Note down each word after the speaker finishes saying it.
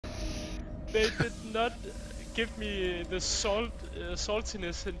They did not give me the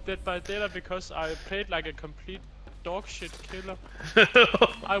saltiness in Dead by Daylight because I played like a complete dog shit killer.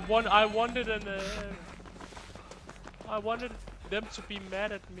 I wanted them to be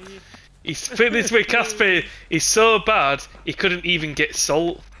mad at me. He's put this way, Casper is so bad he couldn't even get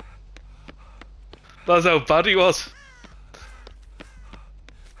salt. That's how bad he was.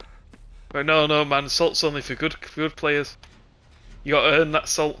 But no man, salt's only for good players. You gotta earn that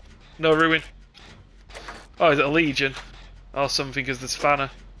salt. No ruin. Oh, is it a Legion? Or something because there's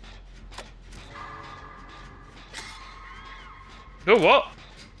Fanner. Oh, what?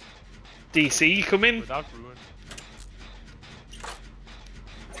 DC coming? Without ruin.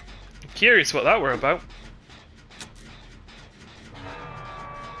 I'm curious what that were about.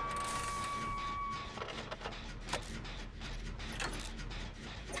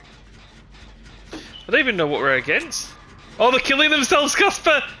 I don't even know what we're against. Oh, they're killing themselves,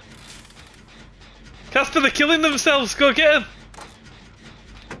 Casper! Casper, they're killing themselves! Go get them!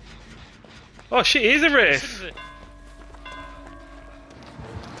 Oh shit, he is a Wraith!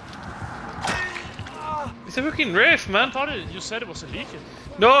 It's a fucking Wraith, man! I thought you said it was a Legion.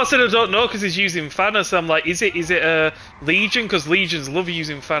 No, I said I don't know because he's using Fanner, so I'm like, is it a Legion? Because Legions love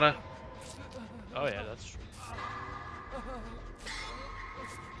using Fanner. Oh yeah, that's true.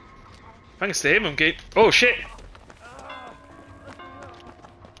 Thanks to him, I'm getting... Oh shit!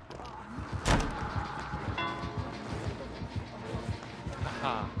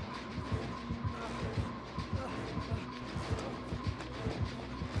 Aha.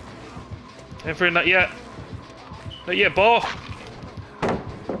 Anything not yet? Not yet, boy!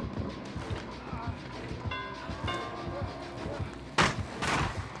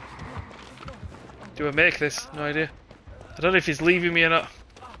 Do I make this? No idea. I don't know if he's leaving me or not.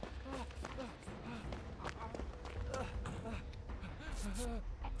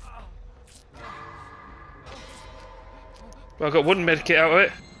 Well, I got one medkit out of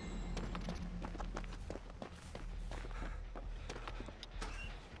it.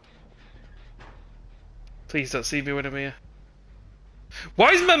 Please don't see me when I'm here.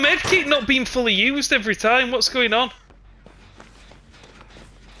 Why is my medkit not being fully used every time? What's going on?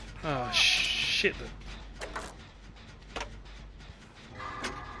 Oh shit.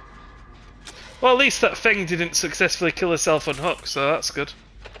 Well, at least that thing didn't successfully kill herself on hook, so that's good.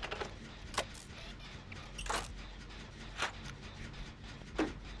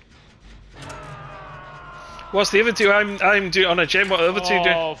 What's the other two? I'm doing on a gem. What are the other two doing?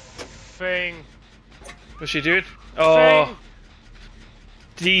 Oh, thing. What's she doing? Oh,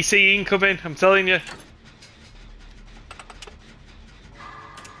 Thing. DC incoming. I'm telling you.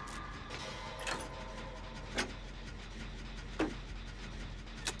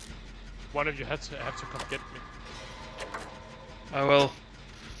 One of you have to come get me. I will.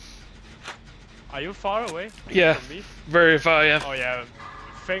 Are you far away? Yeah, From me? very far. Yeah. Oh yeah.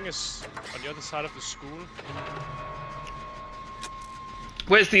 Thing is on the other side of the school.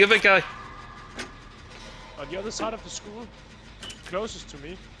 Where's the other guy? On the other side of the school. Closest to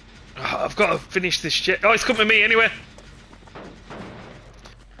me. Oh, I've got to finish this shit. Oh, it's coming to me anyway.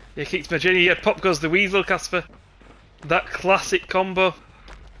 Yeah, keeps my Jenny. Yeah, pop goes the weasel, Casper. That classic combo.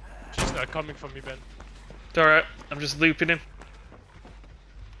 She's not coming for me, Ben. It's alright, I'm just looping him.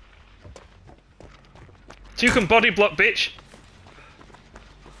 So you can body block, bitch.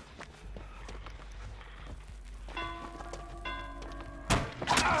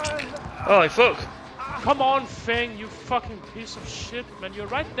 Holy fuck. Come on, Fang, you fucking piece of shit, man. You're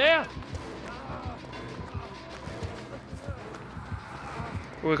right there.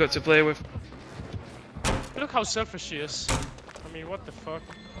 What we got to play with? Look how selfish she is. I mean, what the fuck?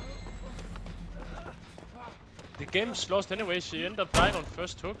 The game's lost anyway. She ended up dying on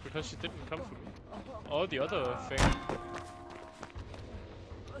first hook because she didn't come for me. Or the other thing.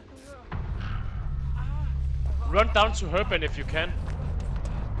 Run down to her, Ben, if you can.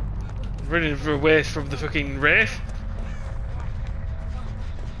 Running away from the fucking Wraith.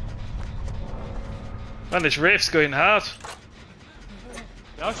 Man, this Wraith's going hard.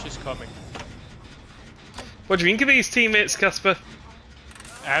 Now she's coming. What do you think of these teammates, Casper?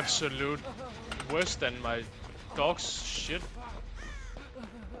 Absolute worse than my dog's shit.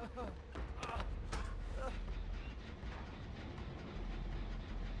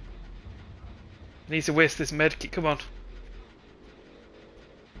 I need to waste this medkit, come on.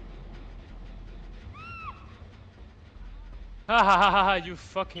 Ha ha ha ha ha, you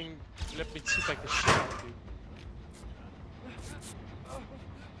fucking let me teabag the shit out of you.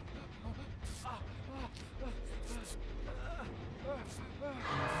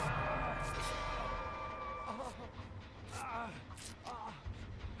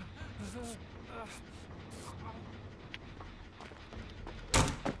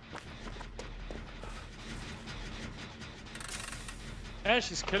 And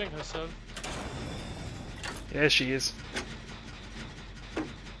she's killing herself. Yeah, she is.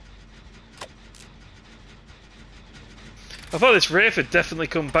 I thought this Wraith had definitely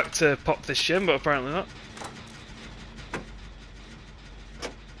come back to pop this gem, but apparently not.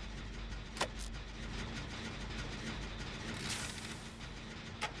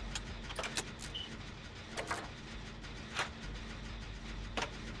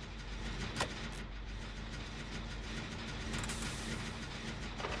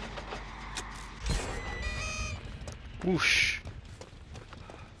 Whoosh.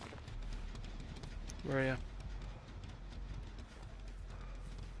 Where are you?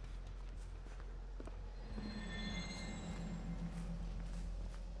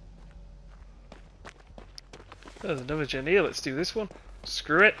 There's another gen here, let's do this one.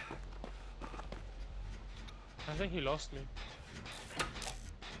 Screw it. I think he lost me.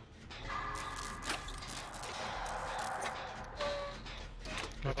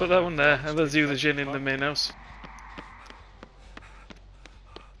 I'll put that one there, and let's do the gen in the main house.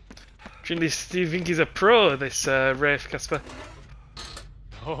 Do you think he's a pro, this Wraith, Casper?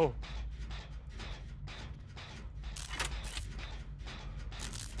 Oh.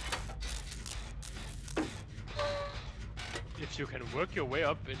 If you can work your way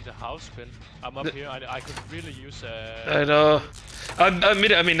up in the house, Ben, I'm up here. I could really use I know. I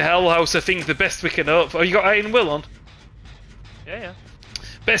admit it, I'm in Hell House. I think the best we can hope for. Oh, you got Iron Will on? Yeah, yeah.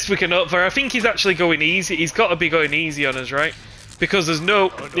 Best we can hope for. I think he's actually going easy. He's got to be going easy on us, right? Because there's no.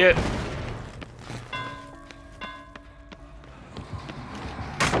 Oh, no. Yeah.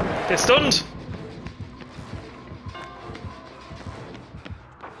 Get stunned.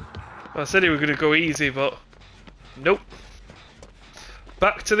 Well, I said he was going to go easy, but nope.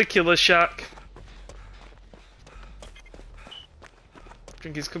 Back to the killer shack.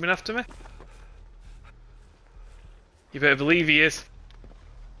 Think he's coming after me? You better believe he is.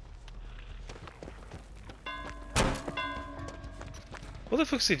 What the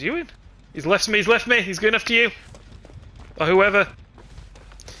fuck's he doing? He's left me, he's going after you. Or whoever.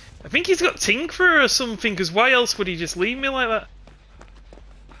 I think he's got Tinkerer or something, because why else would he just leave me like that?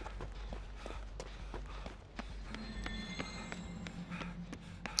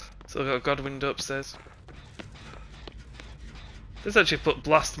 Still got Godwind upstairs. Let's actually put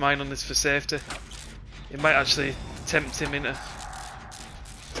Blast Mine on this for safety. It might actually tempt him into...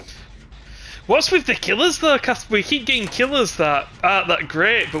 What's with the killers though, Casper? We keep getting killers that aren't that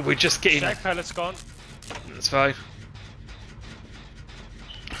great, but we're just getting... Shack pallet's gone. That's fine.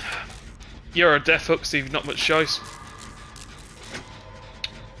 You're a death hook, so you've not much choice.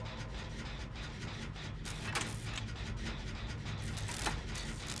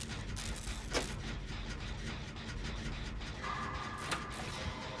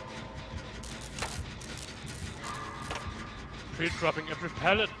 Dropping every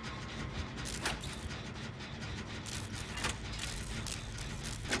pallet.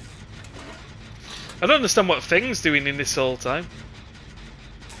 I don't understand what Feng's doing in this whole time.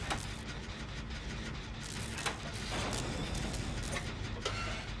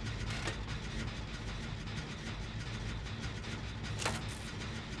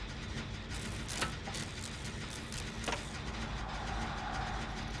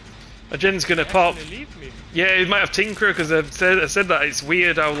 Jen's gonna pop. Leave me. Yeah, he might have Tinkerer because I said that it's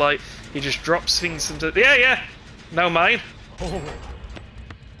weird how like he just drops things into. Yeah. Now mine. Oh.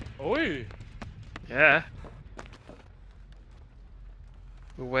 Oi. Yeah.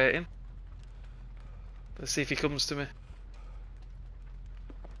 We're waiting. Let's see if he comes to me.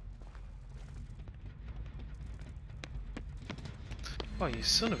 Oh, you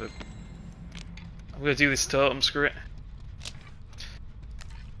son of a... I'm gonna do this totem, screw it.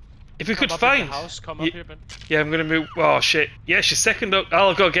 If we could find... House, come up here, Ben. Yeah, I'm gonna move... Oh, shit. Yeah, she's second up.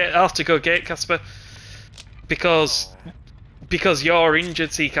 I'll have to go get Casper. Because you're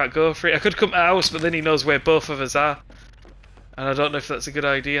injured, so you can't go for it. I could come to the house, but then he knows where both of us are. And I don't know if that's a good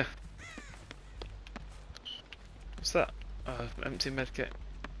idea. What's that? Oh, empty medkit.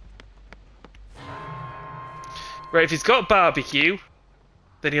 Right, if he's got barbecue,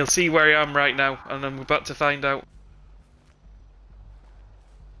 then he'll see where I am right now, and I'm about to find out.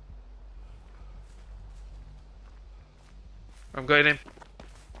 I'm going in.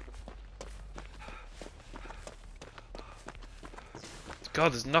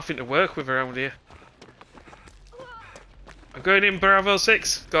 God, there's nothing to work with around here. I'm going in, Bravo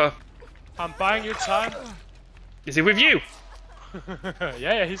 6. Go. I'm buying you time. Is he with you?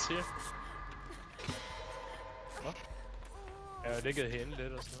 yeah, he's here. What? Ja, det gav hende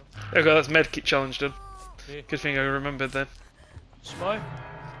lidt og sådan noget. There we go, that's medkit challenge done. Yeah. Good thing I remembered then. Smøg.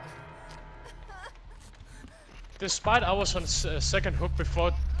 Despite I was on second hook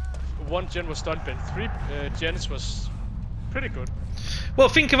before one gen was done, Ben, 3 gens was pretty good. Well,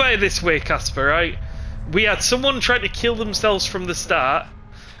 think about it this way, Casper, right? We had someone trying to kill themselves from the start.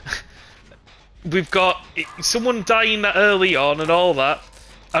 We've got someone dying that early on and all that,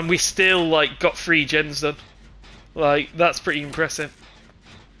 and we still, like, got 3 gens done. Like, that's pretty impressive.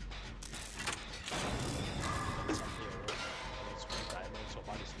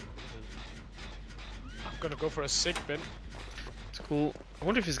 I'm gonna go for a sick, Ben. It's cool. I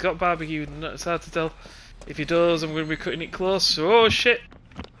wonder if he's got barbecue. It's hard to tell. If he does, I'm going to be cutting it close. Oh shit!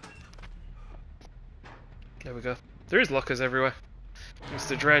 There we go. There is lockers everywhere.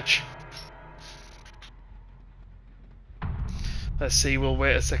 Mr. Dredge. Let's see, we'll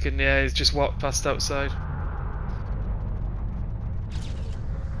wait a second. Yeah, he's just walked past outside.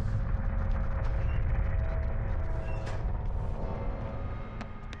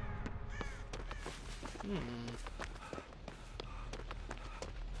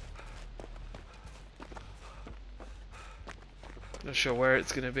 Not sure where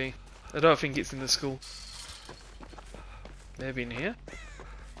it's going to be. I don't think it's in the school. Maybe in here?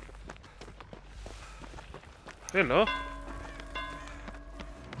 I don't know.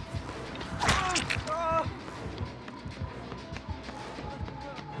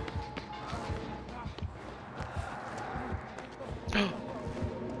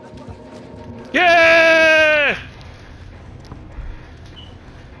 Yeah!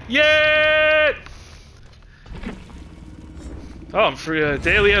 Yeah! Oh, I'm through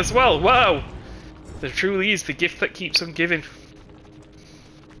daily as well. Wow! There truly is the gift that keeps on giving.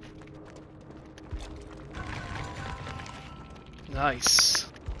 Nice.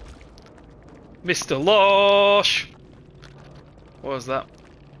 Mr. Losh! What was that?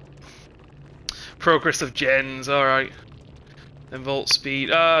 Progress of gens, alright. Then volt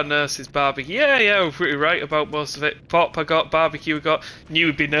speed. Ah, nurses, barbecue. Yeah, we're pretty right about most of it. Pop, I got. Barbecue, we got. Knew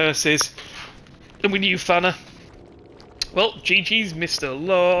it'd be nurses. And we knew Fanna. Well, GG's Mr.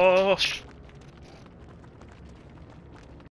 Losh.